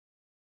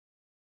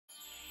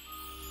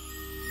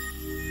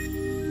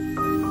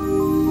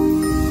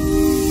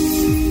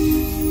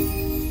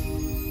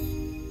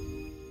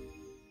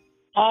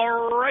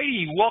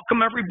Hey,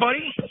 welcome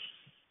everybody.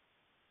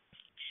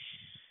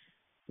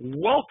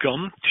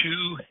 Welcome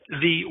to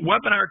the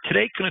webinar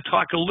today. Going to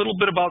talk a little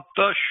bit about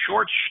the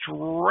short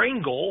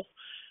strangle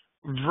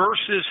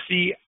versus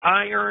the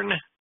iron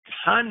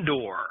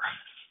condor.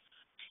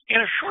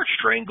 And a short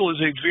strangle is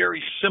a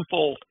very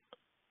simple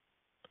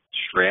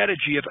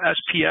strategy. If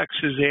SPX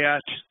is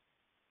at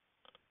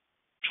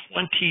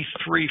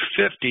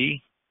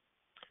 2350,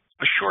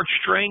 a short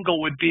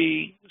strangle would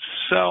be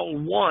sell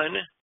one.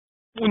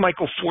 We might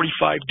go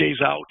 45 days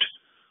out,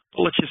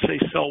 but let's just say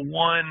sell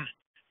one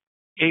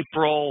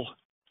April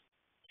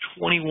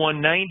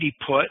 2190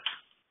 put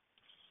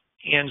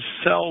and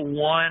sell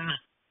one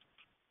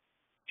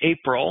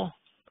April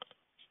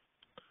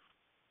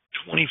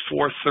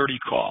 2430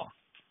 call.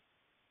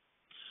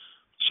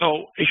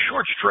 So a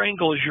short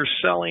strangle is you're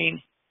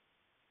selling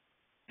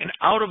an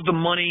out of the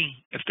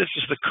money, if this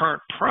is the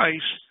current price,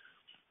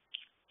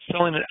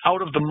 selling an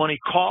out of the money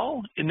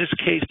call. In this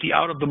case, the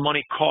out of the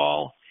money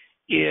call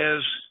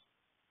is,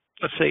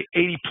 let's say,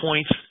 80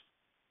 points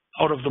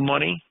out of the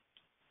money,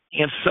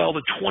 and sell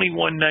the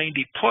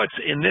 2190 puts,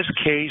 in this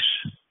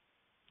case,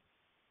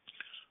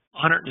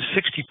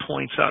 160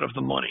 points out of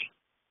the money.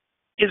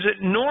 Is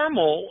it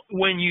normal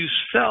when you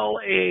sell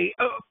a,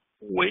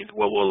 let me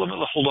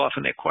hold off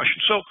on that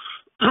question. So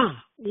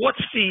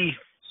what's the,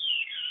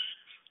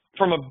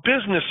 from a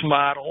business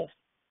model,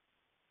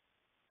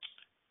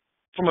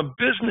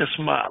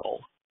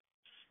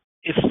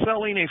 is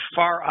selling a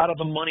far out of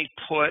the money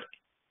put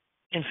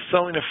and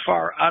selling a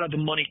far out of the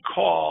money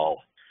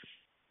call,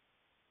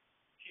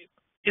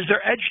 is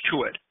there edge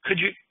to it?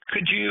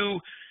 Could you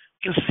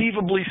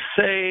conceivably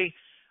say,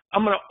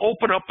 I'm going to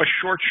open up a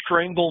short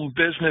strangle in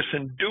business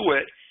and do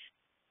it?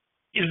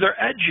 Is there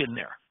edge in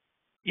there?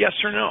 Yes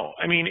or no?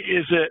 I mean,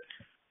 is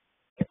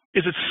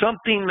it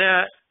something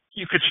that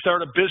you could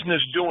start a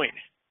business doing?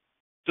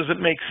 Does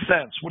it make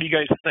sense? What do you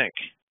guys think?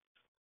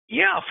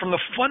 Yeah, from the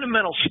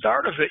fundamental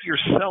start of it, you're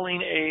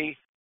selling a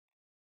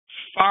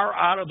far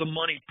out of the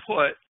money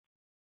put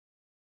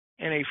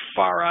and a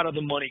far out of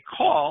the money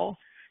call,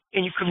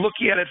 and you can look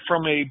at it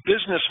from a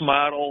business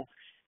model.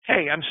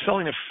 Hey, I'm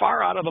selling a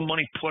far out of the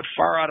money put,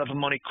 far out of the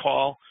money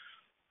call.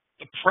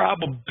 The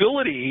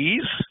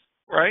probabilities,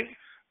 right,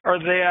 are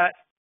that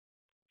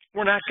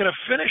we're not going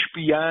to finish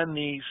beyond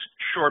these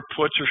short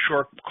puts or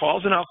short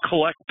calls, and I'll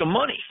collect the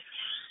money,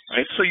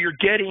 right? So you're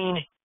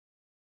getting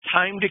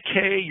time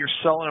decay, you're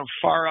selling them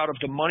far out of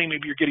the money,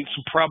 maybe you're getting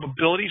some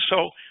probability.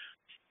 So,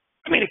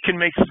 I mean, it can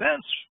make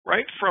sense,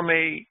 right? From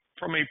a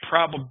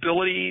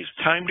probabilities,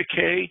 time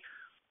decay,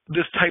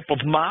 this type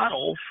of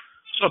model.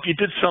 So if you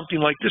did something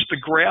like this, the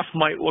graph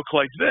might look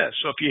like this.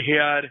 So if you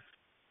had,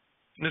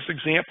 in this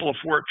example, if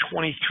we're at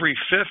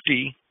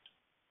 2350,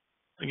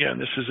 again,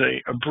 this is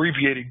a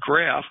abbreviated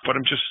graph, but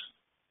and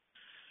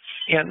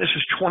this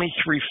is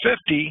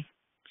 2350,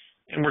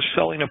 and we're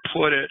selling a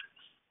put at,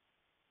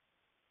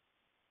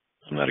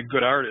 I'm not a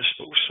good artist,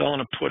 but we're selling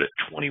a put at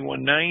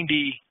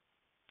 2190,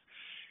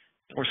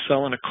 and we're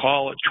selling a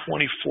call at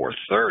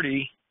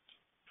 2430.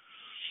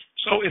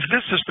 So if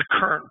this is the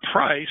current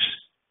price,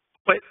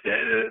 but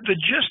the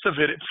gist of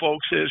it,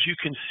 folks, is you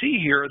can see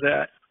here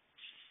that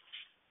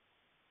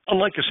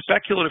unlike a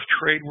speculative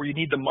trade where you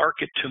need the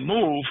market to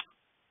move,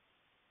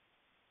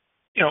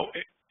 you know,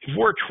 if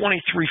we're at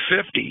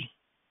 2350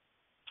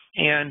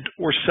 and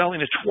we're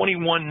selling a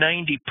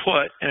 2190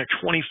 put and a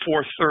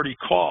 2430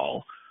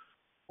 call,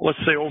 let's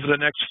say over the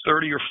next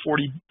 30 or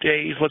 40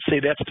 days, let's say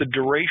that's the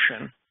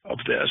duration of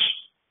this.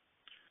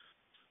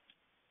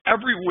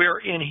 Everywhere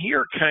in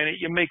here, kind of,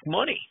 you make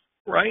money,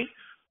 right?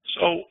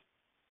 So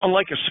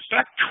unlike a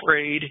spec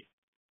trade,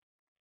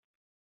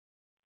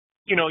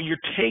 you know, you're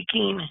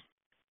taking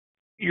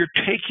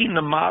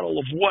the model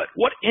of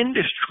what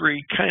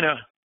industry kind of,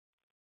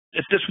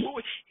 at this,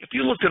 if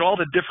you looked at all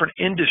the different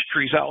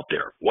industries out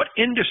there, what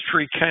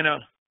industry kind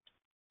of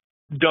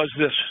does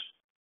this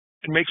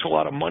and makes a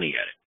lot of money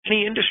at it?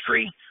 Any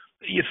industry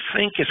that you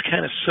think is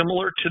kind of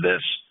similar to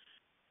this?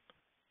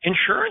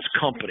 Insurance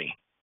company.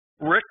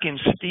 Rick and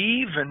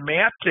Steve and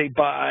Matt, they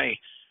buy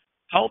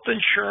health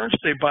insurance,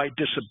 they buy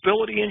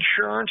disability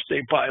insurance,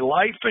 they buy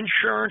life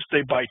insurance,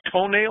 they buy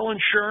toenail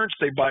insurance,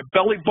 they buy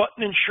belly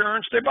button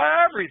insurance, they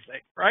buy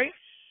everything, right?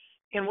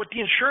 And what the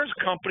insurance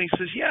company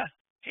says, yeah,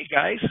 hey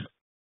guys,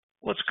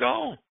 let's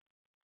go.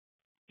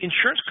 The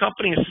insurance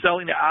company is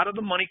selling the out of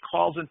the money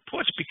calls and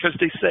puts because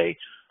they say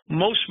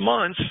most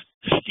months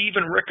Steve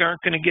and Rick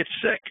aren't going to get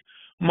sick.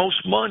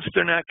 Most months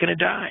they're not going to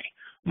die.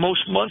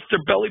 Most months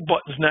their belly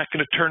button's not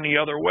going to turn the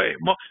other way.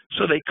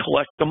 So they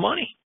collect the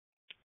money,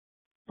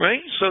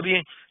 right? So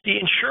the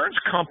insurance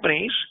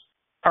companies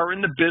are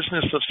in the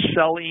business of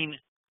selling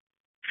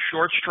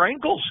short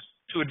strangles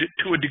to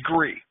a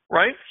degree,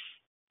 right?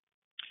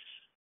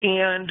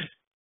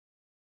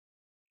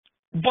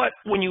 But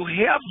when you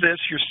have this,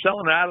 you're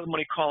selling out of the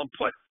money call and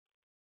put.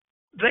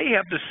 They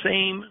have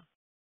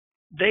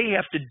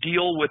to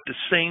deal with the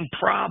same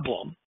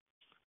problem.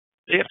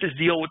 They have to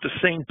deal with the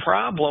same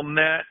problem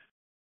that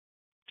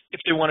if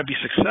they want to be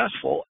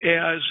successful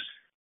as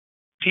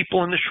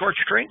people in the short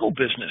strangle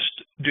business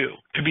do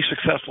to be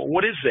successful?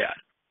 What is that?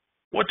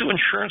 What do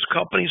insurance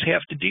companies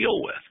have to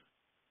deal with?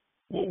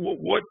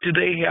 What do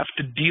they have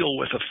to deal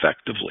with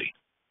effectively?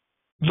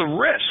 The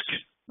risk,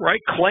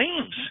 right?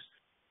 Claims,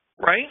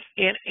 right?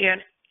 And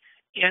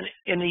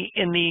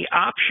in the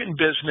option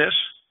business,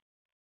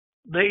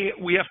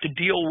 we have to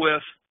deal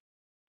with,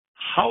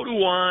 how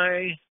do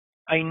I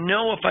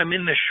know if I'm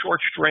in the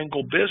short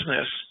strangle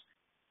business,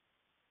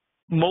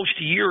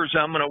 most years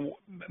I'm going to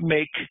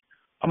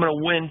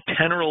win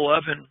 10 or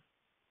 11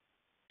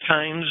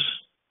 times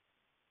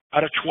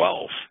out of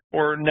 12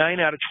 or 9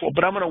 out of 12,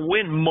 but I'm going to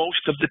win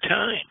most of the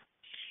time.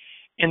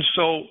 And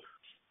so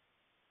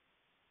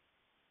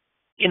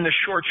in the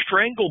short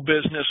strangle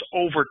business,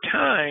 over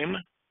time,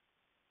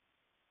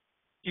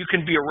 you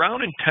can be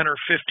around in 10 or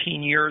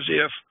 15 years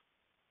if,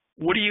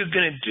 what are you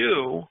going to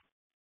do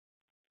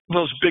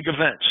those big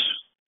events,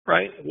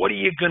 right? What are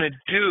you going to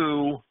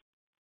do?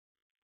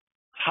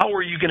 How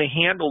are you going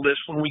to handle this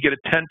when we get a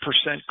 10%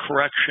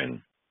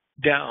 correction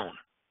down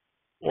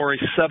or a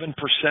 7%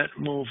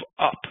 move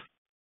up,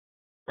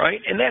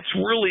 right? And that's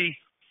really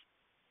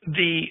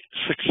the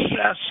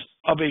success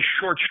of a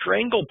short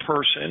strangle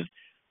person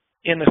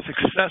and the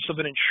success of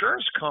an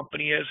insurance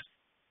company is,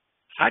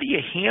 how do you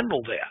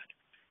handle that?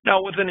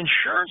 Now, with an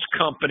insurance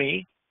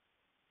company,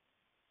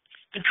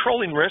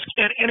 controlling risk,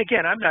 and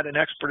again, I'm not an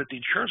expert at the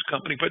insurance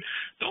company, but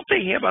don't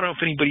they have, I don't know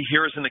if anybody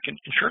here is in the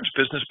insurance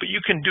business, but you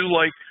can do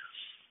like,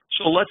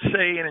 so let's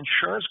say an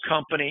insurance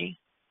company,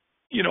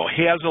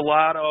 has a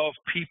lot of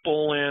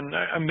people in,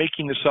 I'm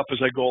making this up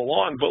as I go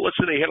along, but let's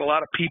say they had a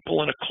lot of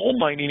people in a coal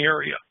mining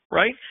area,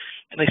 right?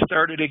 And they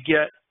started to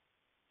get,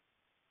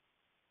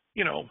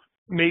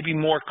 maybe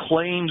more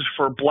claims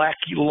for black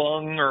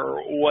lung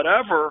or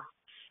whatever.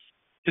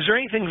 Is there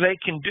anything they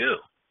can do?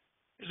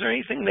 Is there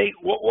anything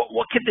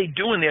what could they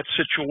do in that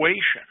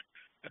situation?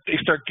 If they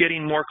start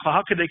getting more,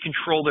 how could they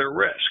control their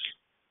risk?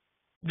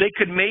 They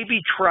could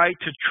maybe try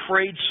to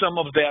trade some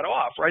of that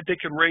off, right? They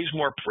could raise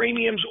more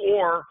premiums,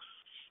 or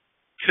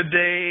could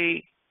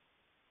they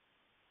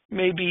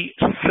maybe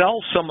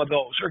sell some of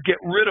those or get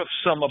rid of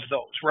some of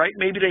those, right?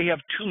 Maybe they have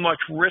too much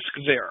risk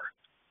there,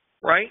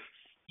 right?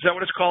 Is that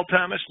what it's called,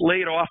 Thomas?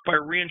 Laid off by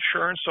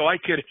reinsurance. So I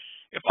could,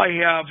 if I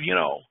have,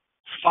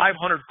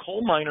 500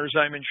 coal miners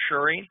I'm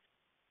insuring,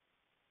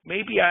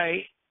 maybe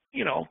I,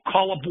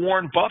 call up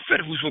Warren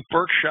Buffett, who's with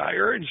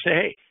Berkshire, and say,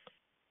 hey,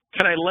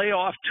 can I lay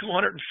off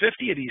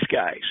 250 of these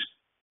guys?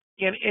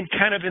 And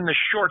kind of in the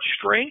short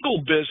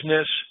strangle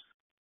business,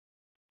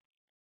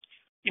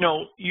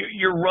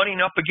 you're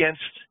running up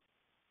against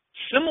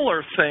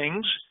similar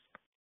things.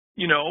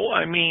 Do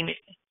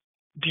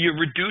you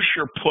reduce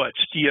your puts?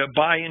 Do you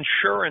buy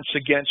insurance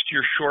against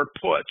your short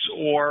puts,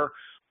 or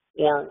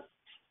what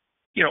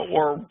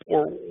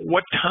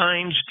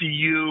times do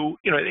you,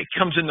 it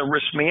comes in the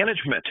risk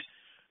management.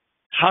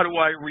 How do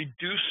I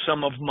reduce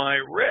some of my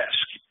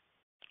risk?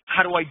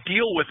 How do I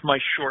deal with my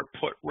short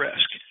put risk?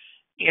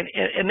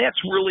 And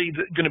that's really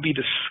going to be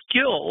the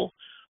skill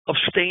of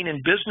staying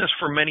in business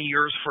for many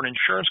years for an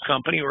insurance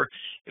company, or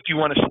if you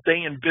want to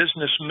stay in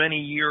business many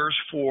years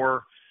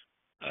for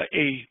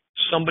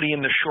somebody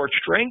in the short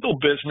strangle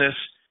business,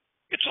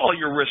 it's all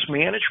your risk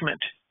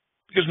management,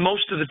 because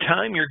most of the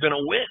time you're going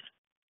to win.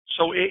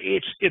 So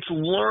it's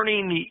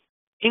learning the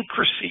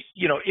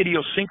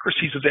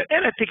idiosyncrasies of that.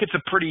 And I think it's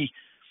a pretty,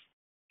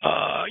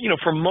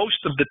 for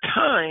most of the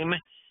time,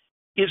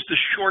 is the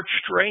short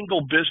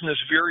strangle business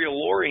very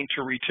alluring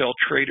to retail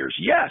traders?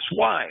 Yes.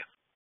 Why?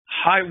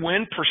 High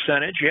win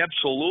percentage,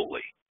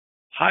 absolutely.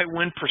 High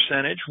win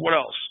percentage. What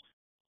else?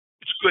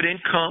 It's good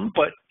income,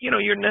 but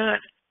you're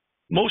not,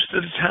 most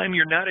of the time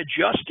you're not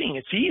adjusting.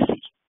 It's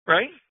easy,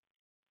 right?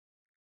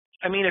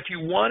 I mean, if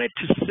you wanted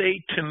to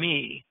say to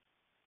me,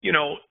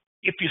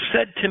 if you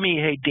said to me,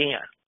 hey,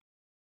 Dan,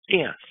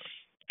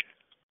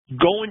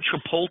 go in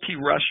Chipotle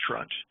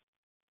restaurant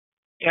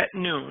at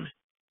noon,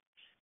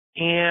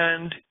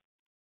 and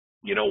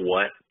you know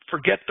what?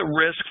 Forget the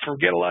risk,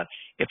 forget a lot.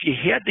 If you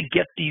had to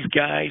get these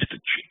guys, the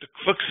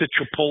cooks at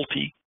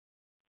Chipotle,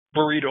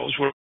 burritos,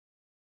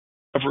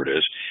 whatever it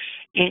is,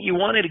 and you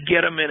wanted to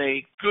get them in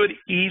a good,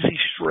 easy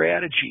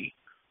strategy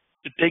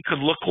that they could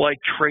look like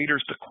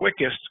traders the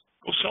quickest,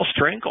 go sell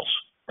Strangles,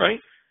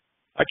 right?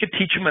 I could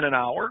teach them in an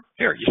hour.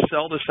 Here, you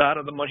sell this out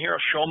of the money. Here, I'll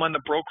show them on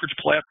the brokerage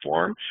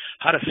platform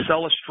how to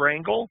sell a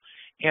Strangle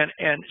and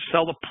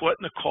sell the put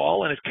and the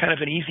call, and it's kind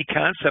of an easy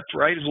concept,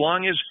 right? As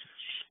long as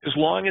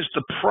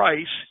the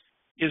price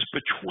is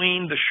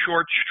between the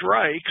short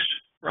strikes,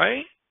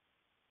 right,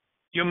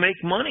 you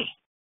make money,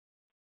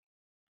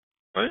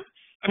 right?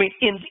 I mean,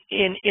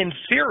 in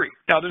theory.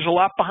 Now, there's a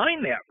lot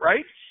behind that,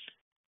 right?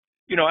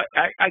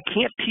 I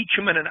can't teach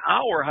them in an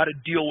hour how to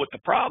deal with the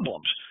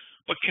problems,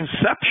 but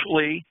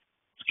conceptually,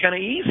 it's kind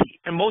of easy,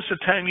 and most of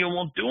the time you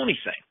won't do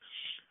anything.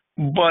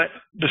 But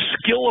the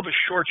skill of a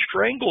short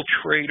strangle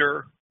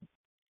trader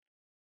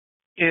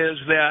is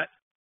that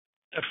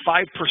at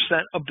 5%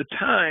 of the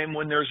time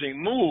when there's a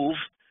move,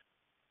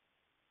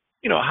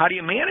 how do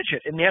you manage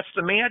it? And that's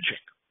the magic,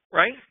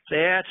 right?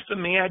 That's the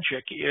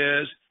magic,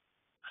 is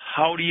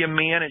How do you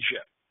manage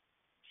it?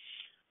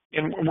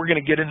 And we're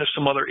going to get into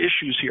some other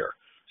issues here.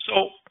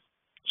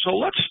 So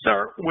let's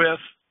start with,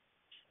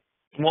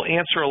 and we'll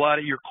answer a lot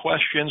of your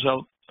questions.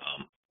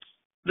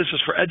 This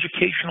is for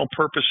educational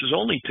purposes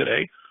only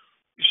today.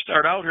 You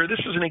start out here. This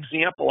is an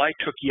example I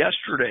took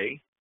yesterday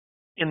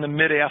in the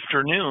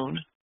mid-afternoon.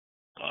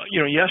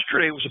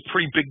 Yesterday was a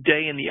pretty big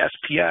day in the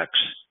SPX.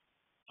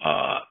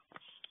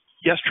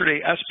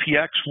 Yesterday,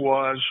 SPX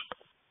was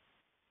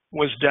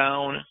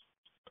down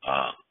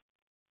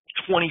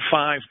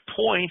 25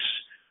 points,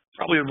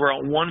 probably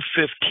around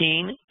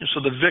 115. And so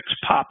the VIX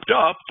popped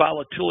up.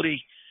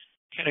 Volatility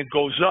kind of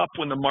goes up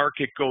when the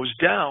market goes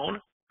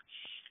down.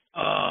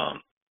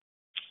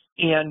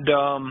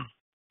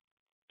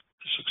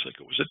 This looks like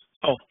it was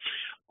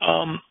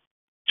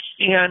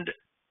and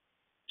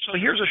so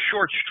here's a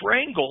short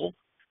strangle.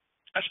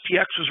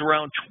 SPX was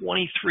around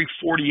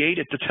 2348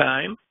 at the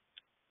time,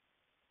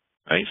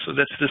 right? So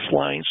that's this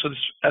line. So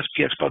this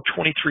SPX about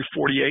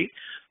 2348.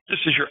 This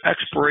is your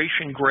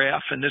expiration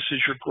graph, and this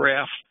is your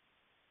graph,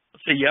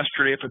 let's say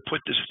yesterday if I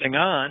put this thing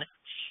on.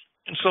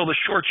 And so the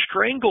short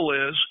strangle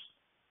is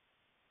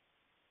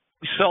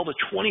we sell the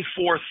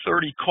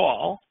 2430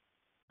 call,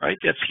 right?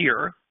 That's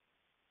here,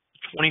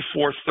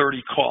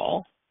 2430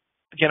 call.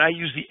 Again, I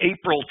use the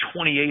April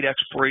 28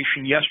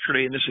 expiration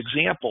yesterday in this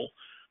example,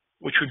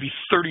 which would be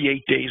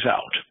 38 days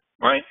out,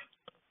 right?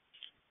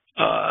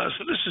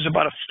 So this is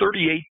about a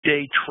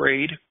 38-day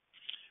trade,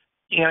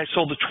 and I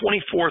sold the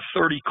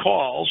 2430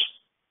 calls,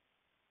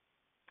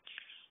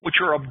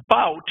 which are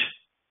about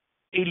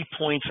 80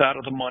 points out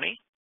of the money,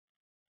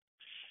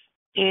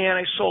 and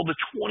I sold the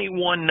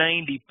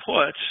 2190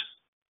 puts,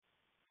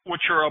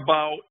 which are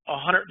about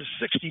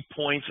 160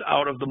 points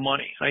out of the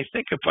money. And I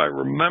think if I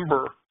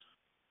remember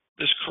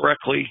this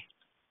correctly,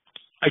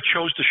 I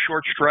chose the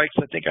short strikes.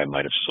 I think I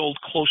might have sold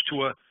close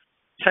to a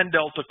 10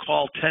 delta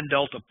call, 10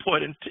 delta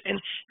put. And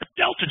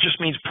delta just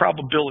means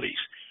probabilities.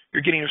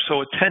 You're getting,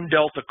 so a 10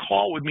 delta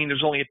call would mean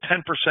there's only a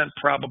 10%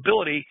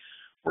 probability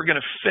we're going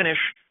to finish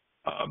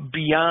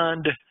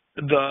beyond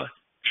the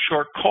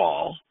short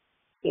call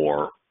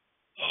or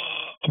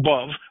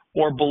above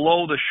or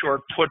below the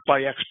short put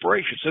by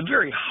expiration. It's a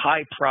very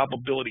high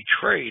probability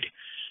trade.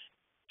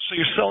 So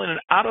you're selling an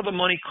out of the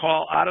money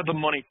call, out of the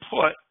money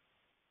put.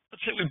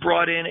 Let's say we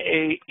brought in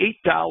a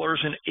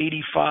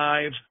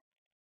 $8.85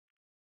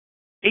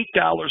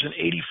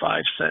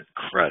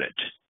 credit.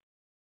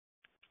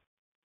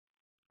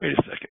 Wait a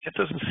second. It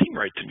doesn't seem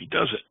right to me,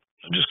 does it?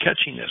 I'm just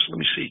catching this. Let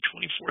me see.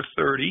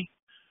 2430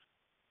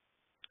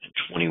 and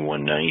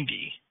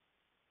 2190.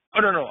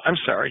 Oh, no. I'm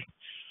sorry.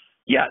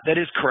 Yeah, that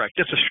is correct.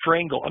 That's a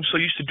strangle. I'm so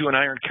used to doing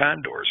iron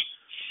condors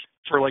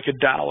for like $1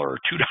 or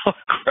 $2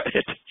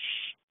 credit.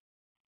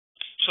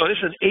 So this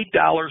is an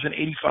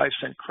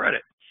 $8.85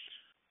 credit.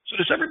 So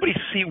does everybody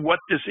see what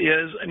this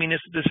is? I mean, this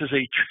is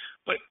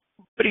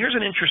but here's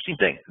an interesting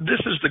thing.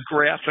 This is the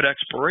graph at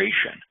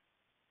expiration.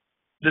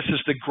 This is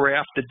the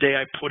graph the day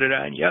I put it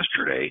on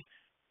yesterday.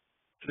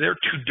 They're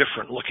two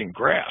different looking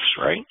graphs,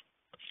 right?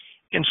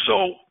 And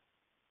so,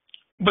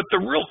 but the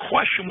real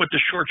question with the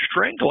short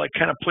strangle, I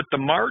kind of put the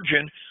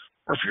margin,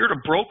 or if you're at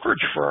a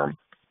brokerage firm,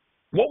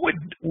 what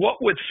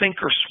would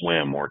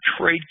Thinkorswim or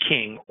Trade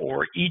King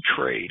or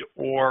E-Trade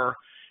or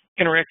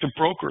Interactive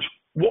Brokers,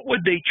 what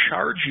would they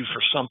charge you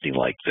for something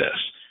like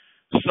this?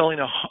 Selling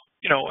a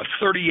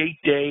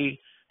 38-day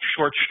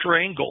short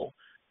strangle,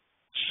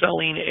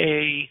 selling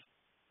a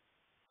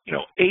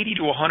 80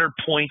 to 100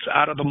 points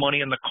out of the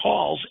money in the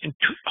calls and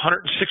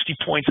 160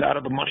 points out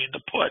of the money in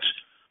the puts.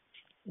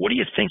 What do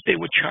you think they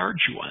would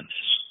charge you on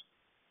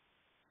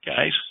this?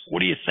 Guys, what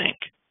do you think?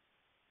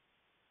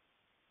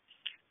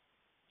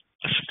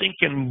 A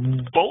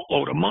stinking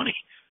boatload of money.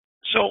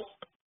 So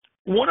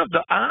one of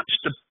the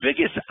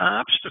biggest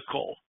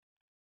obstacle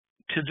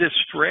to this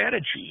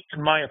strategy,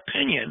 in my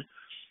opinion,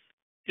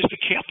 is the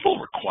capital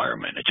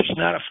requirement. It's just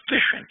not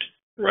efficient,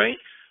 right?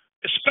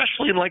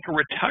 Especially in like a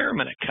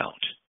retirement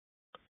account.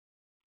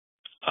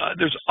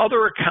 There's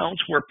other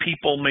accounts where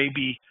people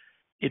maybe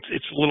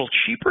it's a little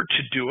cheaper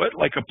to do it,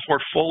 like a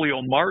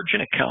portfolio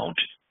margin account,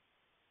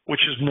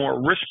 which is more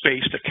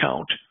risk-based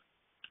account,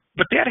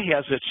 but that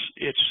has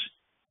its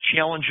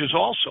challenges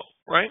also,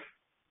 right?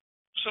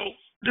 So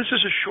this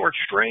is a short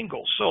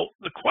strangle. So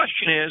the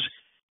question is,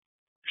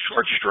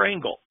 short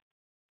strangle,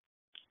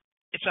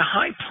 it's a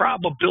high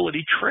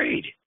probability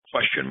trade,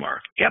 question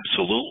mark.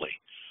 Absolutely.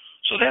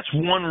 So that's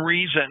one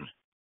reason.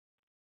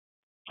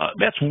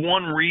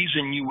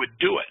 You would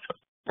do it,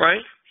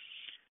 right?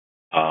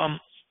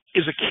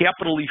 Is it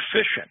capital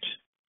efficient?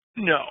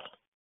 No.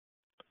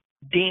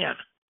 Dan,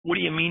 what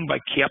do you mean by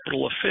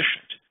capital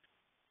efficient?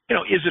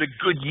 Is it a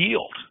good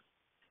yield?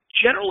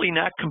 Generally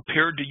not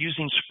compared to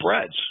using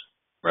spreads,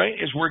 right?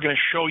 As we're going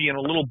to show you in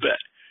a little bit.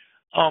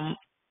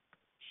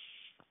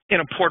 In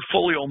a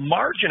portfolio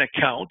margin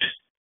account,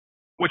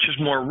 which is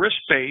more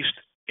risk-based,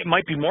 it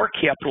might be more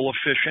capital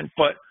efficient,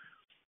 but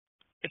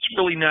it's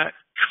really not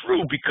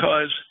true,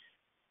 because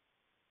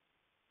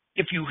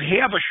if you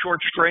have a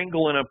short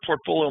strangle in a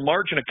portfolio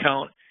margin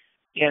account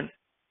and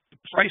the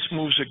price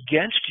moves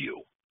against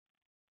you,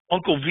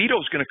 Uncle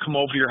Vito's going to come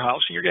over your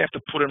house and you're going to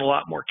have to put in a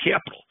lot more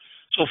capital.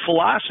 So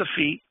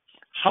philosophy,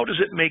 how does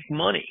it make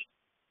money?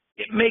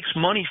 It makes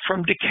money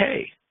from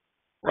decay,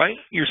 right?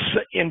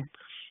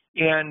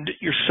 And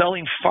you're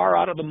selling far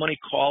out of the money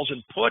calls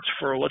and puts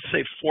for, let's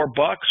say, $4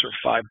 or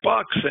 $5,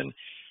 and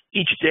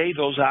each day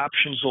those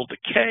options will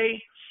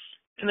decay,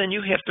 and then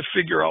you have to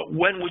figure out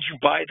when would you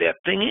buy that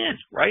thing in,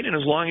 right? And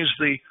as long as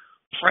the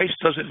price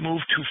doesn't move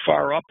too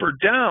far up or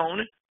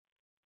down,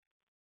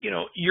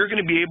 you're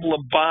going to be able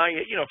to buy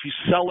it. If you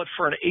sell it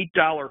for an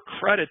 $8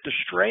 credit to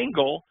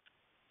Strangle,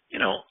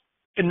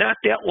 in not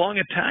that long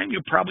a time,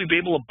 you'll probably be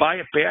able to buy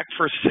it back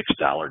for a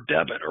 $6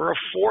 debit or a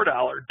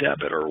 $4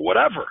 debit or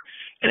whatever.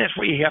 And that's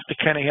where you have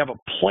to kind of have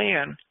a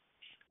plan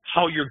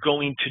how you're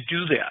going to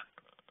do that.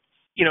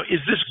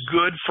 Is this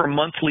good for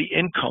monthly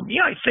income?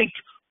 Yeah, I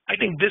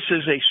think this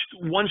is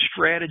one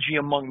strategy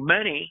among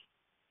many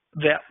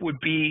that would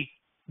be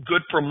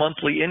good for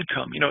monthly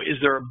income. Is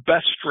there a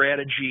best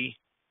strategy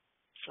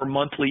for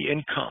monthly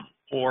income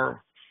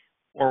or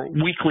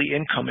weekly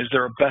income? Is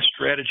there a best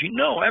strategy?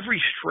 No,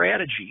 every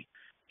strategy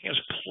has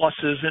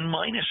pluses and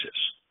minuses.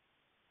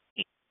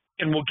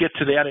 And we'll get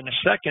to that in a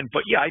second.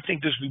 But yeah, I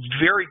think this would be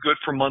very good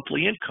for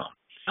monthly income.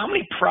 How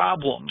many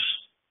problems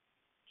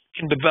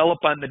can develop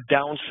on the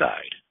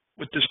downside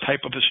with this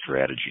type of a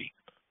strategy?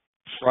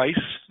 Price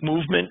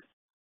movement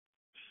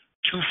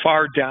too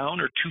far down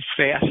or too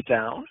fast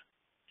down,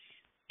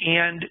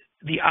 and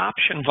the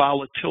option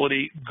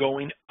volatility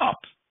going up.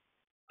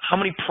 How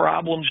many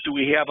problems do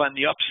we have on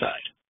the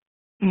upside?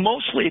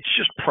 Mostly it's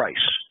just price.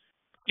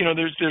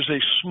 There's a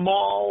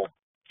small,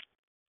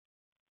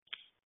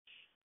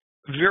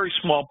 very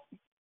small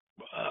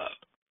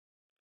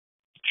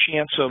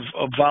chance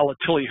of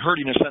volatility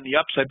hurting us on the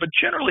upside, but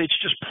generally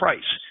it's just price.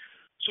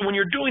 So when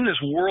you're doing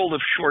this world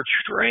of short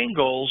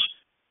strangles,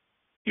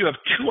 you have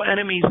two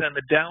enemies on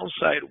the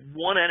downside,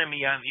 one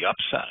enemy on the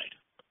upside.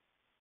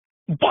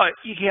 But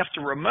you have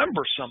to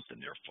remember something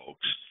there,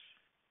 folks.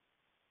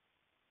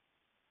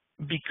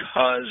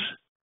 Because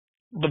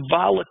the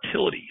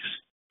volatilities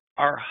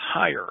are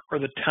higher, or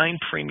the time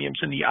premiums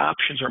and the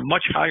options are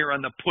much higher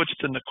on the puts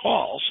than the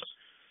calls,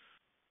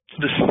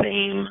 the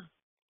same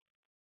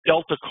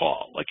delta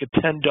call, like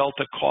a 10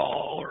 delta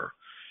call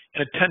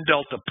and a 10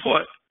 delta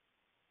put,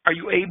 are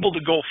you able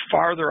to go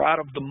farther out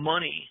of the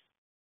money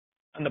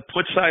on the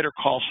put side or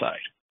call side?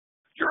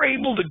 You're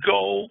able to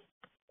go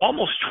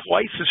almost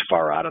twice as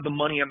far out of the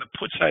money on the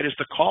put side as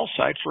the call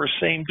side for a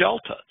same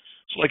delta.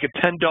 So like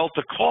a 10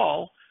 delta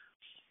call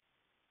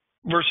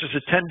versus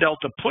a 10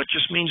 delta put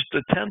just means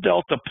the 10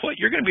 delta put,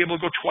 you're going to be able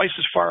to go twice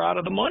as far out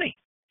of the money.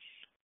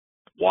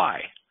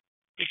 Why?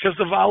 Because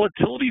the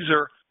volatilities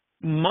are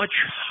much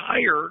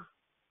higher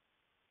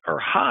or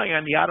high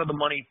on the out of the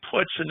money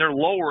puts, and they're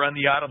lower on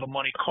the out of the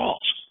money calls.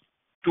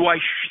 Do I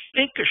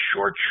think a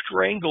short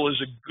strangle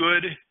is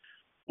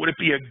would it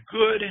be a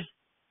good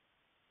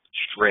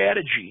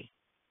strategy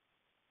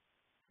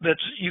that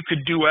you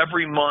could do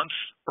every month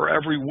or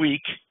every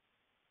week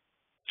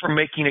for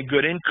making a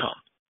good income?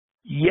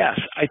 Yes,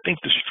 I think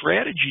the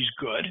strategy's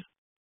good,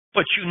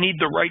 but you need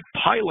the right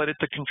pilot at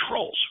the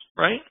controls,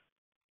 right?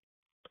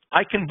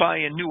 I can buy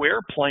a new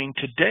airplane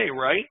today,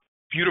 right?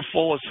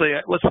 Beautiful. Let's say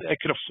I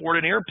could afford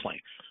an airplane.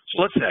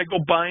 So let's say I go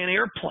buy an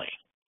airplane.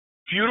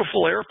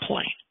 Beautiful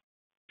airplane.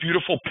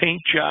 Beautiful paint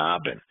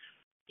job and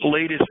the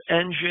latest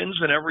engines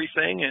and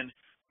everything. And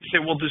you say,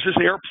 well, does this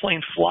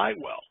airplane fly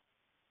well?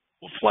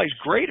 Well, it flies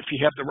great if you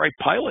have the right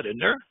pilot in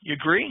there. You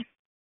agree?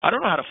 I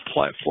don't know how to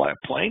fly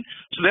a plane.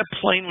 So that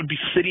plane would be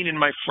sitting in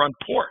my front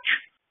porch.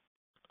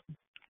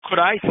 Could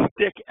I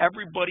stick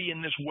everybody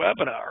in this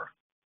webinar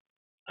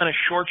on a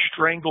short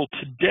strangle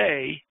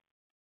today,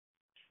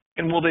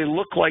 and will they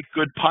look like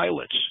good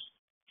pilots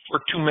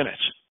for 2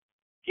 minutes?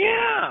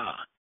 Yeah.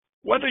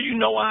 Whether you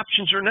know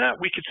options or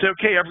not, we could say,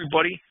 okay,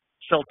 everybody,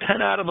 sell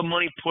 10 out of the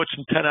money puts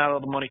and 10 out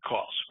of the money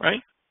calls,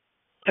 right?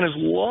 And as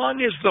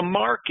long as the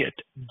market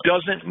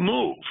doesn't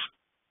move,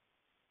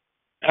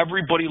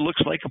 everybody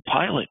looks like a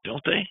pilot,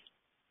 don't they?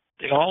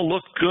 They all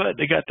look good.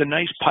 They got the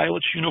nice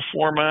pilot's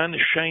uniform on, the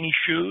shiny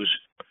shoes,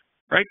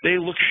 right? They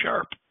look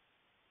sharp.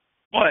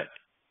 But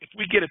if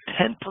we get a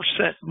 10%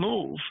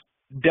 move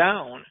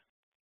down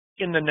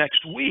in the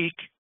next week,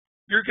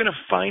 you're going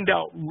to find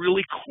out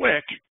really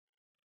quick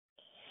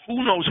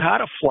who knows how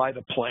to fly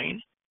the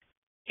plane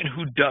and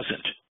who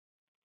doesn't.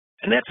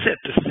 And that's it.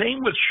 The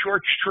same with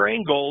short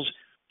strangles.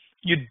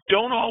 You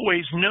don't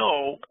always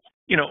know,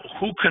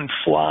 who can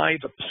fly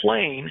the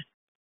plane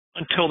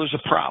until there's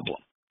a problem.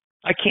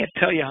 I can't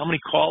tell you how many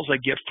calls I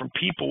get from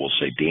people who will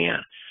say, Dan,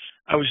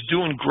 I was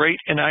doing great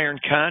in iron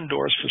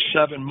condors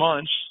for 7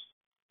 months.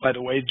 By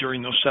the way,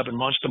 during those 7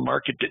 months, the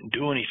market didn't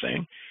do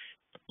anything.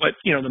 But,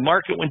 the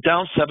market went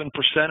down 7%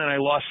 and I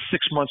lost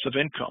 6 months of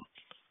income.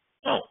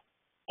 Oh,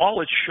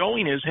 all it's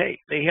showing is, hey,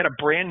 they had a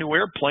brand new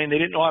airplane. They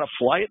didn't know how to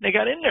fly it and they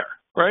got in there,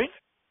 right?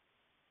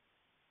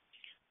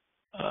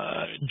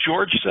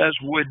 George says,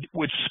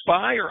 would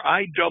SPY or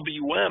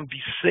IWM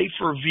be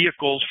safer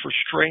vehicles for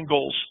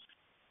strangles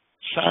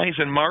size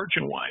and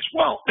margin-wise?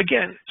 Well,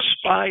 again,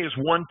 SPY is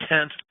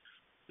 1/10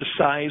 the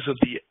size of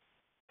the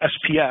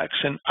SPX,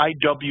 and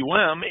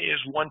IWM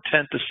is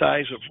 1/10 the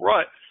size of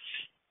RUT.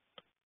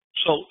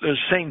 So the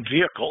same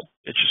vehicle,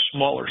 it's just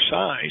smaller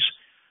size.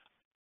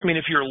 I mean,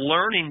 if you're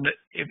learning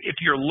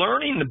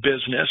the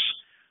business,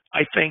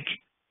 I think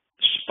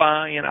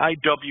SPY and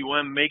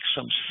IWM make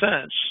some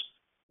sense.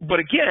 But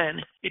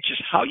again, it's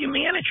just how you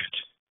manage it,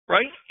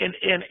 right? And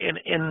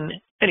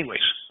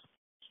anyways.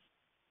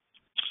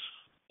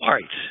 All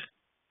right.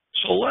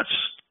 So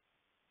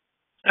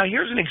now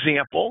here's an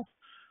example.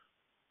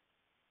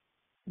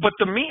 But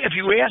if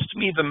you asked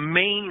me the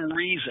main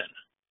reason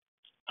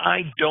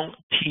I don't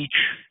teach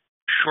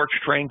short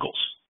strangles,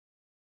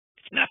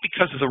 it's not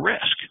because of the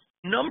risk.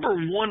 Number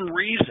one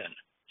reason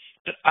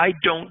that I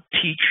don't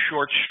teach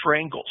short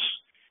strangles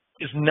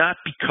is not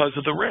because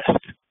of the risk,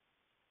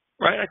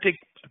 right? I think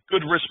a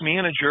good risk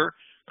manager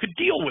could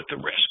deal with the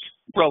risk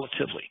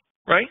relatively,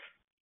 right?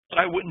 But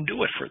I wouldn't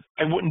do it.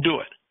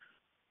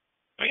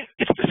 Right?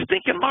 It's the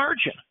stinking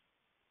margin,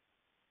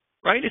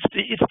 right? It's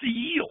the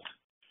yield.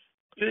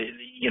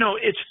 You know,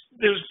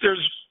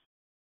 there's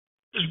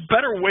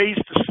better ways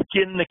to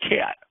skin the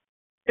cat,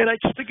 and I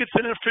just think it's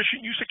an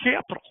inefficient use of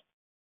capital.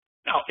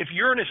 Now, if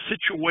you're in a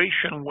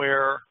situation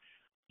where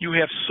you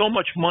have so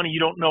much money you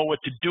don't know what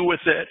to do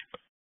with it,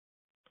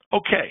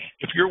 okay.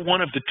 If you're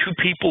one of the two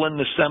people in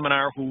the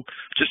seminar who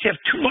just have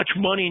too much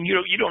money and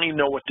you don't even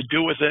know what to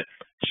do with it,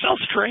 sell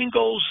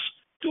strangles,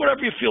 do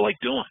whatever you feel like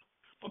doing.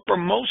 But for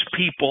most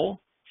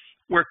people,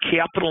 where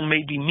capital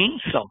maybe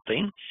means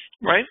something,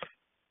 right?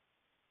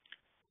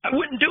 I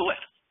wouldn't do it.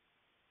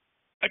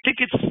 I think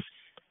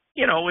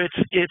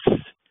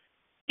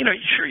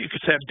sure, you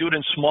could say do it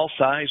in small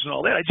size and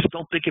all that. I just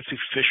don't think it's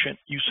efficient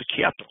use of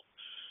capital.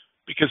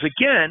 Because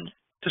again,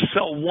 to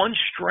sell one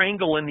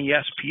strangle in the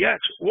SPX,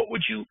 what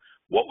would you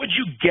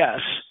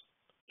guess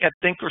at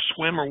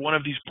Thinkorswim or one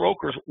of these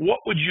brokers? What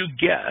would you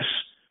guess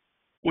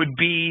would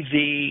be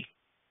the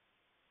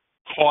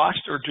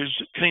cost, or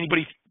does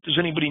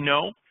anybody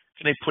know?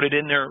 Can they put it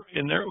in there?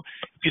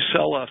 If you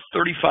sell a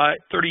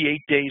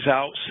 38 days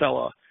out, sell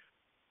a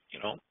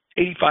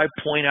 85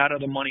 point out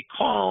of the money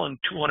call and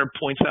 200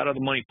 points out of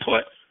the money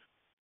put,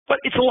 but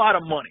it's a lot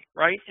of money,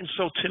 right? And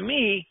so to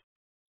me,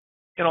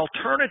 an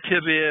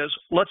alternative is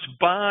let's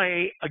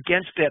buy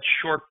against that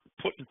short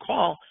put and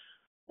call.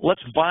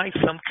 Let's buy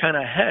some kind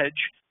of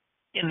hedge,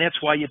 and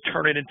that's why you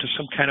turn it into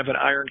some kind of an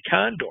iron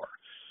condor.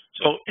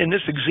 So in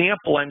this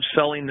example, I'm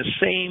selling the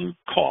same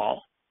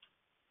call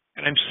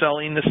and I'm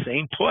selling the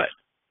same put.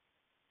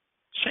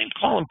 Same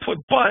call and put,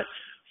 but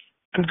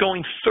I'm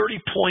going 30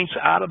 points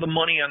out of the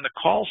money on the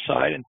call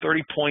side and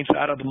 30 points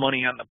out of the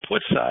money on the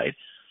put side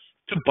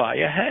to buy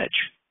a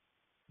hedge.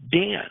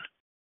 Dan,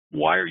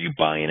 why are you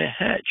buying a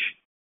hedge?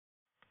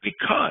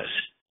 Because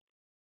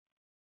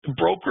the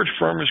brokerage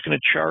firm is going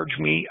to charge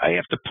me. I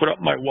have to put up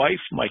my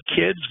wife, my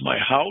kids, my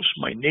house,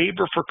 my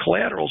neighbor for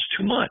collateral is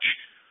too much.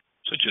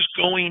 So just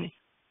going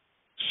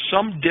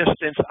some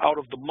distance out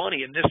of the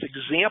money. In this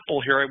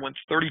example here, I went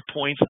 30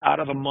 points out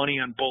of the money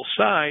on both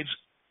sides.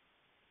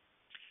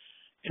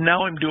 And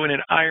now I'm doing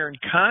an iron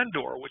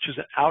condor, which is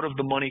an out of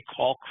the money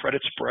call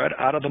credit spread,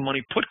 out of the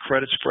money put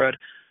credit spread,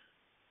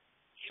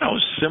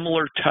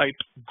 similar type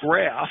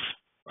graph,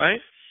 right?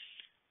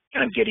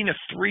 And I'm getting a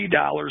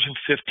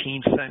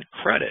 $3.15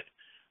 credit.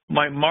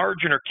 My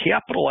margin or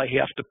capital I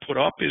have to put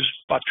up is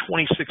about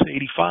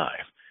 $26.85.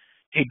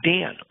 Hey,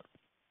 Dan,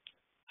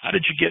 how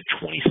did you get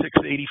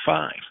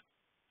 $26.85?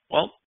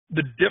 Well,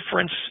 the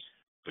difference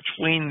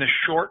between the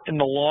short and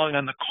the long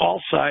on the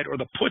call side or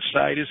the put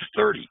side is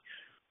 30.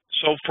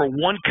 So for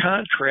one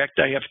contract,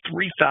 I have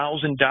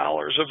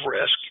 $3,000 of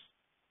risk,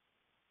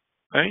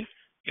 right?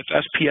 If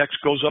SPX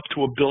goes up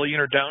to $1 billion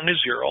or down to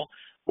zero,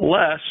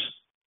 less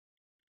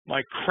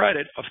my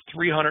credit of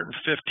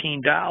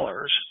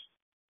 $315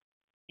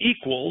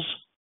 equals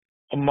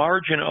a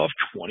margin of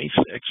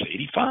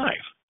 $26.85.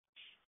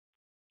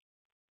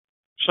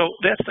 So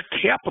that's the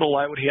capital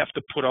I would have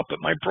to put up at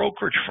my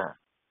brokerage firm.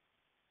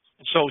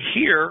 And so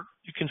here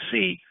you can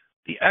see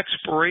the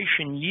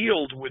expiration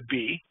yield would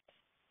be,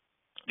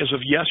 as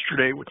of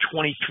yesterday with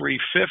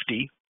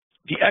 23.50,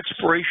 the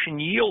expiration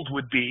yield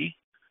would be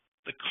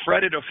the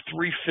credit of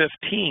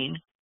 315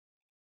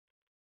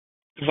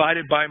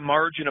 divided by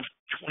margin of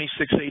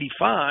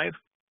 26.85,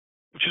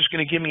 which is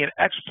going to give me an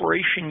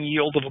expiration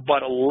yield of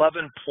about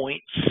 11.7%.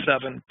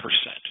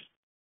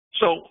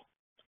 So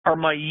are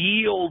my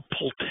yield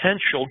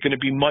potential going to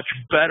be much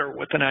better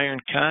with an iron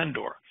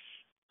condor?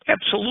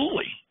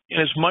 Absolutely.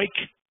 And as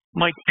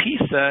Mike P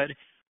said,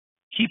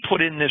 he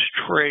put in this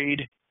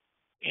trade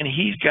and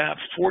he's got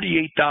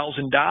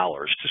 $48,000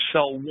 to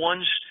sell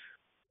one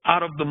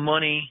out of the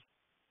money,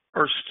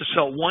 or to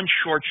sell one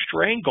short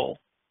strangle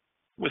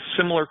with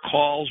similar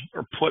calls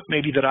or put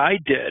maybe that I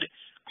did,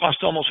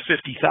 cost almost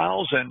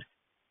 $50,000.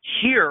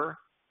 Here,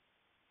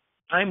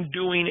 I'm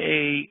doing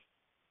a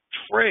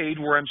trade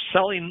where I'm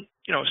selling,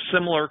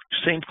 similar,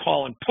 same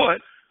call and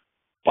put,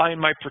 buying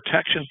my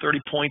protection 30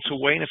 points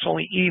away, and it's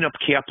only eating up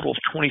capital of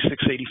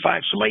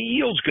 26.85. So my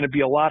yield's going to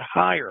be a lot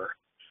higher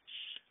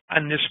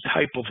on this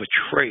type of a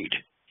trade.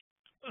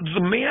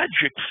 The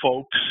magic,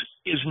 folks,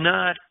 is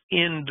not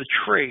in the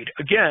trade.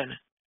 Again,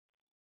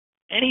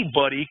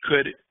 anybody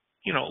could,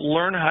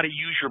 learn how to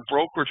use your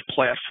brokerage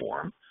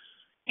platform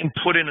and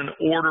put in an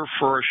order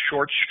for a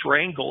short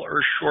Strangle or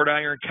a short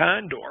iron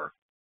Condor.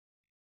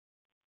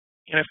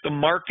 And if the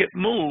market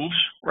moves,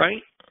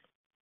 right,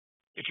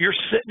 if you're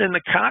sitting in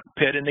the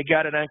cockpit and they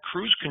got it on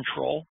cruise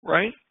control,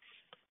 right,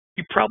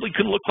 you probably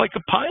could look like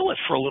a pilot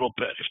for a little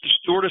bit. If the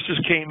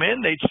stewardesses came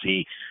in, they'd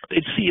see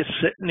you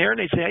sitting there and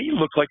they'd say, hey, you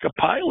look like a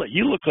pilot.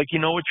 You look like you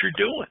know what you're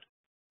doing.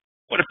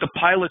 What if the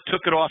pilot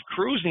took it off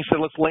cruise and he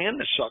said, let's land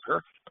this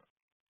sucker?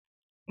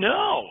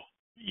 No,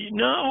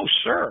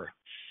 sir.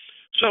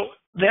 So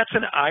that's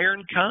an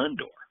iron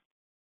Condor.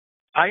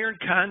 Iron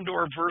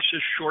Condor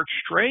versus short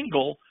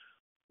Strangle.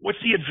 What's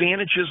the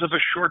advantages of a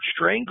short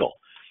Strangle?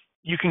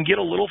 You can get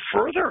a little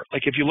further.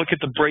 Like if you look at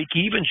the break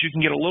evens, you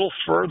can get a little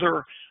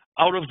further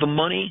out of the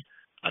money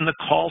on the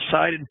call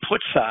side and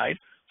put side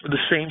for the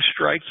same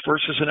strikes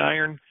versus an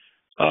iron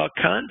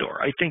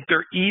Condor. I think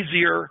they're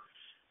easier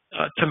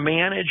to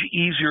manage,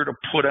 easier to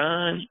put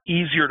on,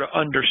 easier to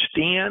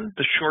understand.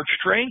 The short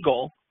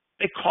Strangle,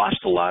 they cost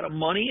a lot of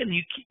money, and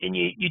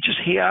you just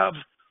have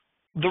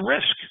the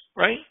risk,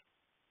 right?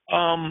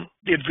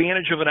 The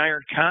advantage of an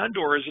iron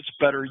Condor is it's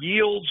better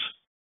yields.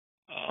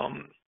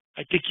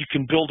 I think you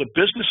can build a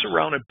business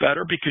around it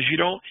better because you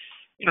don't,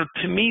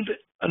 to me,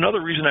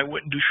 another reason I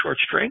wouldn't do short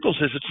Strangles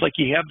is it's like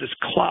you have this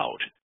cloud,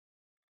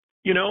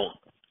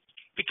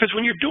 because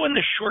when you're doing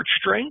this short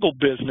Strangle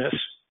business,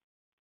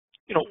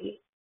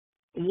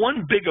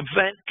 one big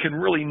event can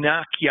really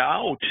knock you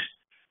out.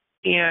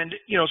 And,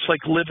 it's like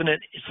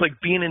it's like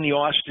being in the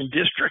Austin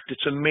district.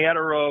 It's a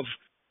matter of,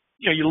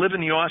 you live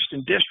in the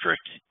Austin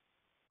district.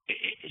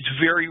 It's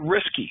very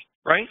risky,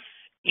 right?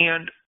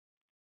 And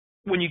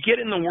when you get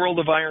in the world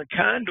of iron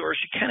Condors,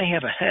 you kind of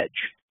have a hedge.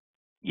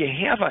 You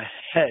have a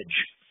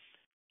hedge,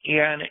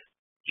 and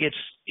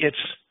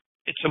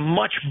it's a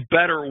much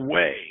better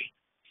way,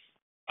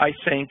 I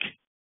think,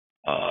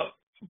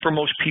 for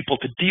most people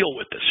to deal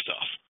with this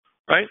stuff,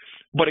 right?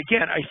 But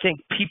again, I think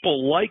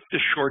people like the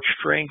short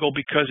Strangle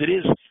because it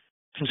is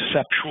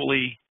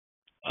conceptually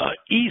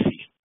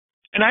easy.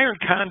 An iron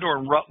Condor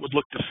and rut would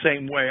look the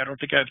same way. I don't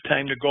think I have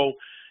time to go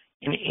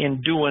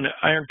and do an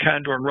iron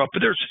Condor and rut,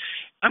 but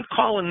I'm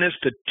calling this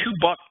the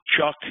 $2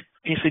 chuck.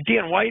 And you say,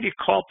 Dan, why do you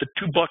call it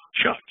the $2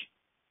 chuck?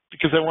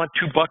 Because I want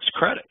 $2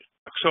 credit.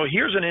 So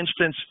here's an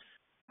instance.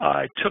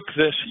 I took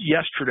this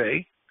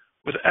yesterday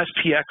with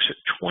SPX at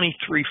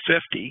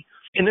 23.50.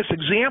 In this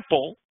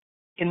example,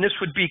 and this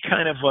would be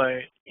kind of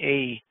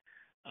a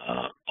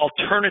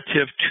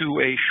alternative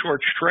to a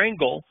short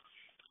Strangle.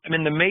 I'm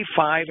in the May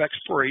 5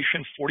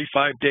 expiration,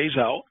 45 days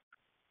out.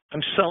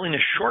 I'm selling a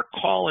short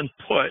call and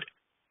put.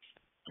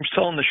 I'm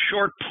selling the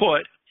short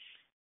put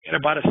at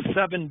about a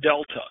 7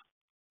 delta.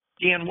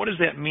 Dan, what does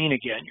that mean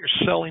again?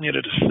 You're selling it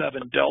at a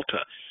 7 delta.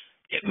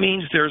 It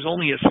means there's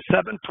only a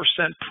 7%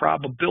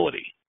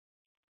 probability.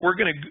 We're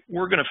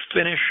gonna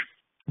finish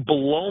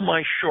below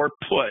my short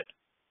put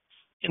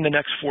in the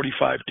next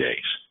 45 days.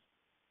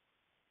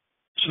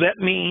 So that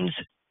means,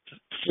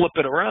 flip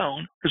it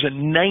around, there's a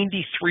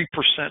 93%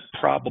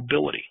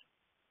 probability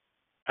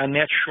on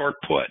that short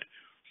put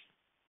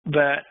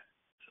that,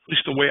 at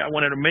least the way I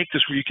wanted to make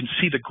this, where you can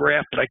see the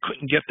graph, but I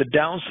couldn't get the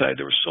downside.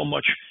 There was so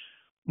much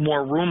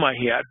more room I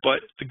had, but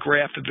the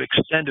graph, if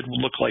extended,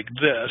 would look like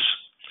this.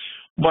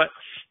 But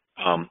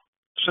so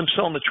I'm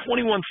selling the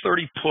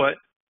 21.30 put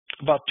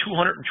about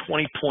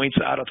 220 points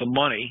out of the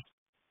money,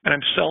 and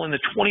I'm selling the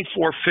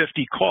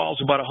 24.50 calls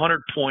about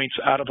 100 points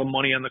out of the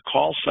money on the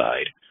call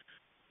side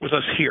with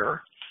us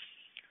here.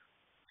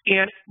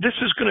 And this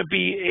is going to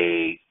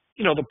be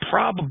the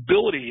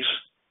probabilities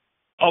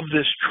of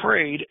this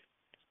trade.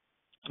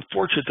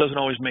 Unfortunately, it doesn't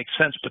always make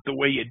sense, but the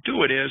way you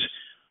do it is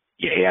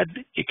you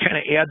kind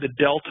of add the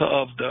delta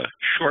of the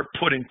short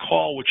put and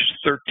call, which is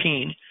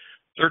 13.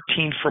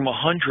 13 from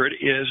 100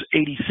 is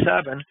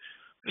 87.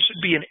 This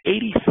would be an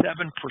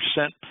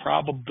 87%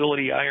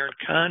 probability iron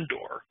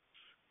Condor.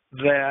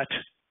 That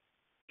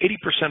 80%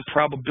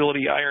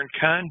 probability iron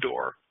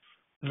Condor,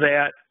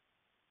 that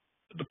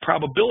the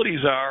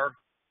probabilities are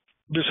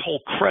this whole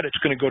credit's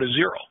going to go to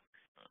zero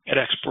at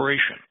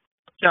expiration.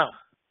 Now,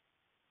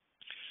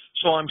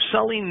 so I'm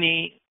selling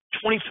the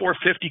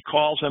 24.50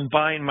 calls. I'm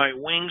buying my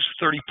wings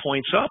 30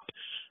 points up.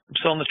 I'm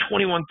selling the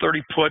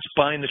 21.30 puts,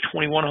 buying the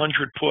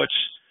 2100 puts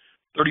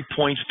 30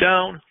 points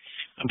down.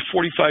 I'm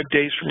 45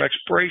 days from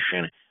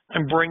expiration.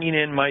 I'm bringing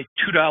in my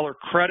 $2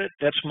 credit.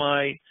 That's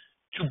my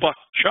 $2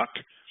 chuck.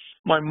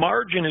 My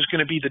margin is going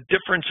to be the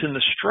difference in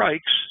the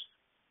strikes,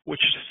 which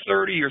is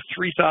 $30 or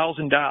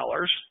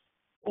 $3,000,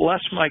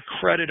 less my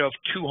credit of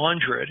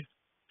 $200.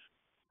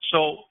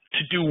 So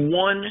to do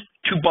one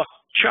 $2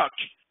 chuck,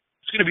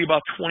 it's going to be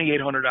about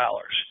 $2,800.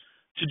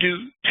 To do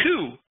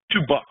two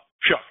 $2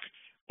 chuck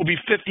will be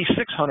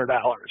 $5,600.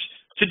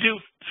 To do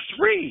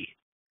three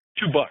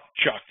 $2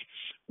 chuck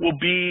will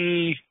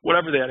be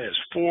whatever that is,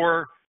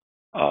 for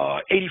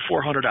 $8,400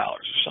 or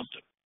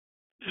something.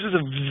 This is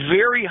a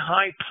very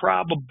high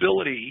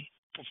probability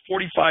for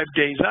 45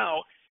 days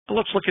out. And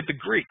let's look at the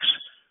Greeks.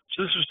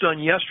 So this was done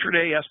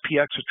yesterday,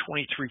 SPX at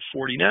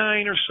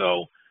 2349 or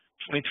so,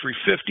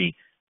 2350.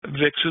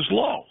 VIX is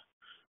low.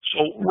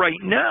 So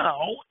right now,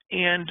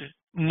 and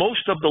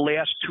most of the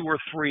last 2 or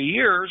 3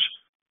 years,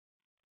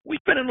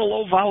 we've been in a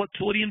low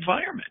volatility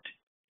environment.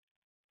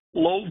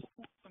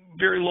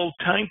 Very low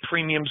time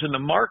premiums in the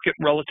market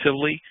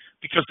relatively,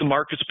 because the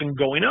market's been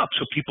going up.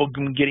 So people have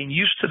been getting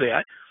used to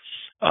that.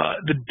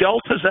 The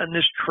deltas on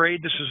this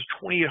trade, this is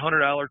a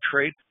 $2,800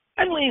 trade.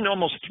 I lean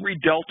almost 3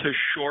 deltas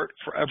short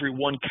for every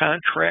 1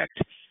 contract.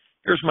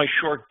 Here's my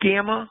short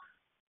gamma.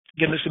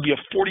 Again, this would be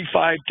a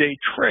 45-day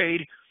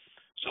trade.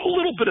 So a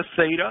little bit of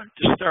theta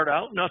to start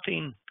out,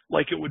 nothing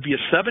like it would be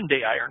a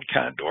 7-day iron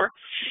condor.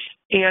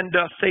 And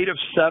theta of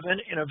 7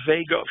 and a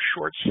vega of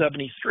short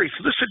 73.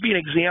 So this would be an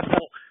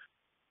example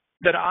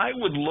that I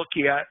would look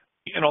at,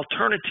 an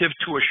alternative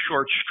to a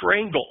short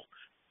strangle.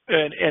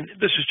 And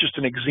this is just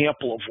an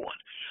example of one.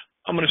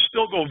 I'm going to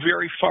still go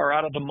very far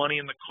out of the money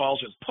in the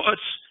calls and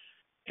puts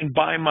and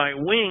buy my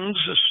wings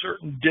a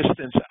certain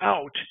distance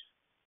out,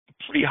 a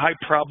pretty high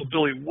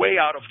probability, way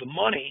out of the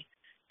money.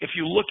 If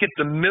you look at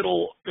the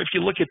middle, if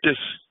you look at this,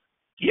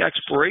 the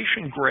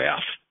expiration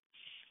graph,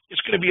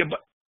 it's going to be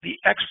about, the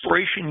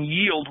expiration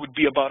yield would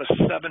be about a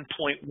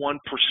 7.1%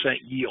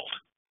 yield,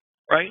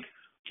 right?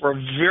 For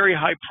a very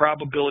high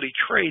probability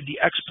trade, the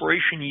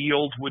expiration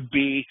yield would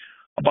be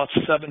about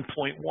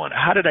 7.1.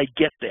 How did I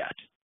get that?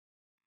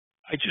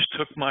 I just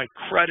took my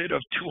credit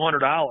of $200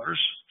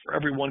 for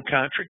every 1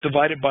 contract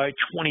divided by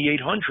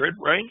 2,800,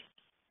 right?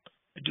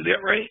 I do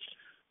that right?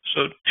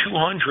 So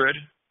 200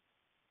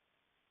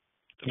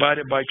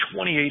 divided by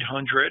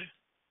 2,800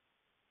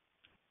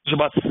 is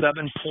about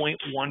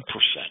 7.1%.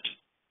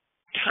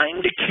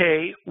 Time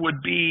decay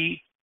would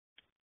be,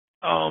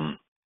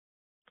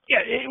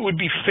 it would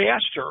be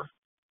faster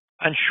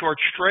on short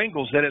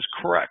strangles. That is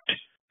correct.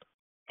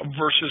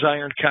 Versus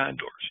iron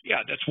condors.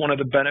 Yeah, that's one of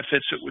the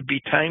benefits. It would be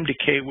time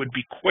decay would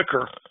be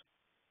quicker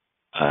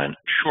on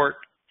short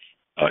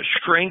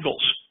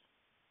strangles.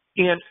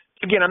 And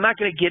again, I'm not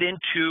going to get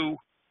into,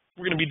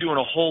 we're going to be doing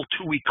a whole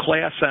 2-week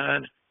class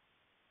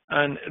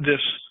on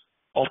this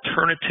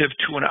alternative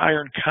to an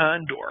iron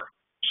condor.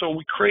 So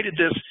we created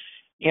this,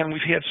 and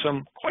we've had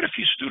quite a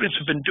few students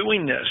have been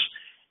doing this,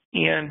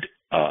 and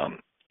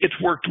it's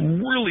worked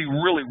really,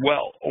 really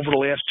well over the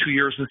last 2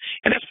 years.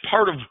 And that's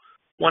part of,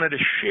 wanted to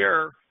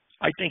share,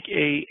 I think,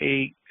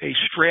 a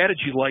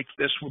strategy like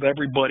this with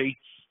everybody,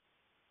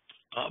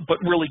 but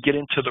really get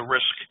into the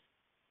risk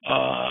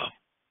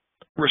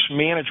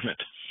management.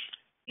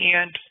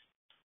 And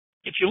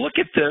if you look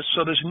at this,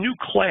 so this new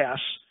class,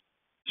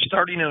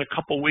 starting in a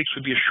couple of weeks,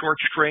 would be a short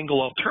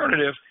strangle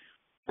alternative.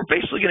 We're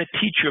basically going to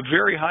teach you a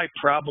very high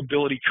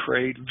probability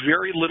trade,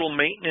 very little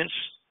maintenance,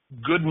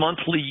 good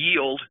monthly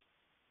yield,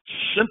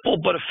 simple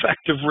but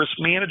effective risk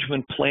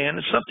management plan.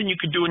 It's something you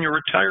could do in your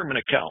retirement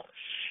account.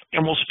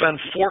 And we'll spend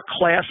 4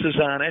 classes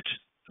on it.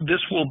 This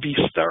will be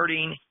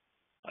starting,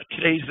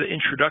 today's the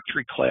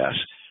introductory class.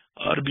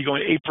 It'll be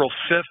going April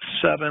 5th,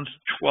 7th,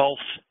 12th,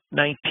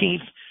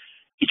 19th.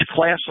 Each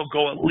class will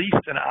go at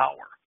least an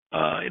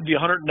hour. It'd be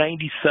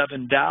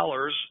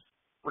 $197,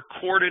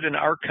 recorded and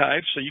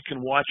archived, so you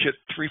can watch it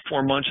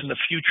 3-4 months in the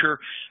future.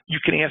 You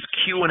can ask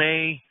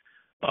Q&A.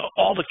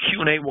 All the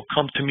Q&A will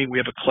come to me. We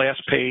have a class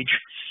page.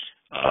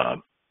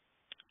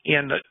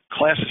 And the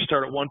classes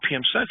start at 1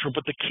 p.m. Central.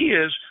 But the key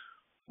is,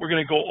 we're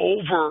going to go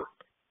over,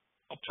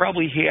 I'll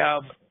probably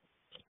have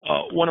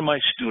one of my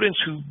students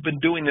who've been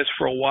doing this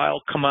for a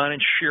while come on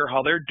and share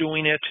how they're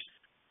doing it.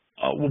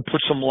 We'll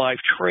put some live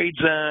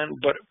trades on,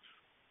 but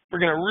we're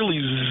going to really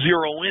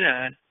zero in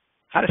on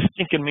how to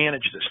think and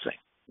manage this thing.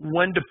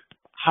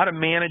 How to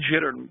manage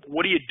it, or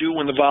what do you do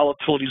when the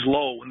volatility is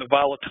low, when the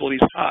volatility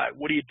is high?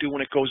 What do you do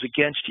when it goes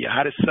against you?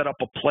 How to set up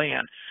a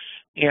plan.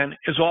 And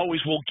as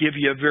always, we'll give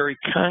you a very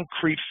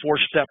concrete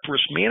 4-step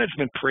risk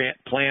management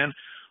plan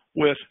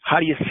with how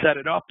do you set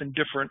it up in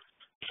different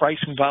price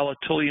and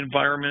volatility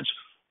environments,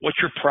 what's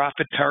your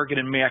profit target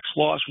and max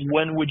loss,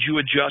 when would you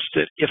adjust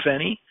it, if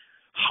any,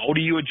 how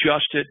do you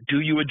adjust it, do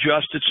you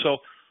adjust it? So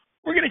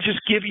we're going to just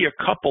give you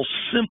a couple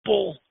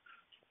simple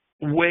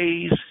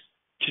ways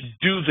to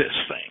do this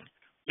thing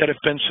that have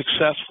been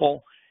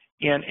successful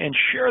and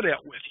share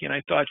that with you. And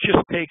I thought just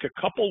take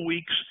a couple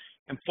weeks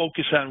and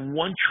focus on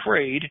one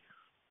trade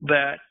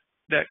that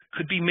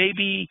could be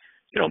maybe,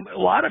 a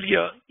lot of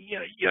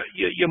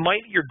you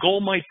might, your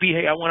goal might be,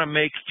 hey, I want to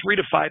make $3,000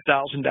 to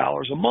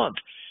 $5,000 a month,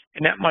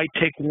 and that might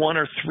take 1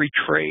 or 3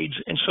 trades.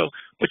 And so,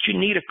 but you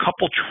need a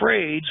couple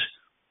trades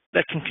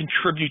that can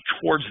contribute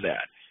towards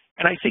that.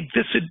 And I think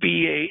this would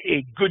be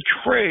a good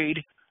trade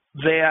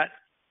that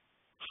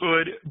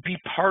could be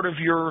part of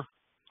your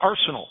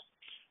arsenal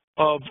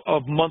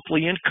of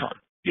monthly income.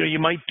 You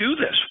might do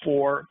this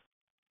for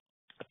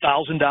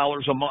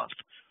 $1,000 a month,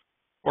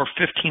 or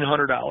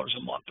 $1,500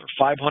 a month, or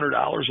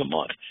 $500 a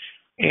month.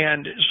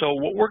 And so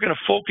what we're going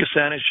to focus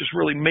on is just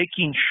really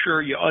making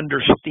sure you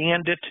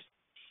understand it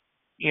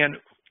and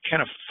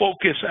kind of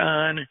focus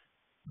on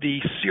the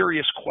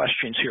serious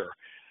questions here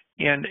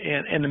and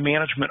the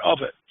management of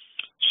it.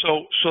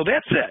 So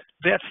that's it.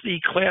 That's the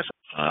class.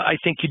 I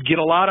think you'd get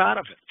a lot out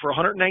of it. For a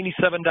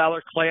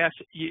 $197 class,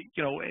 you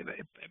know, if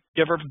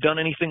you've ever done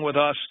anything with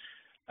us,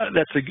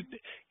 that's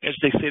as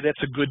they say,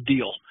 that's a good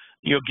deal.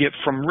 You'll get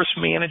from risk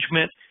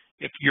management.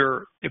 If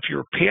you're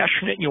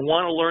passionate and you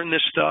want to learn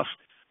this stuff,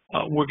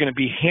 we're going to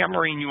be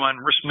hammering you on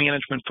risk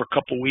management for a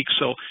couple of weeks.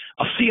 So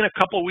I'll see you in a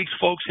couple of weeks,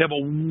 folks. Have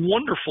a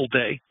wonderful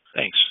day.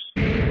 Thanks.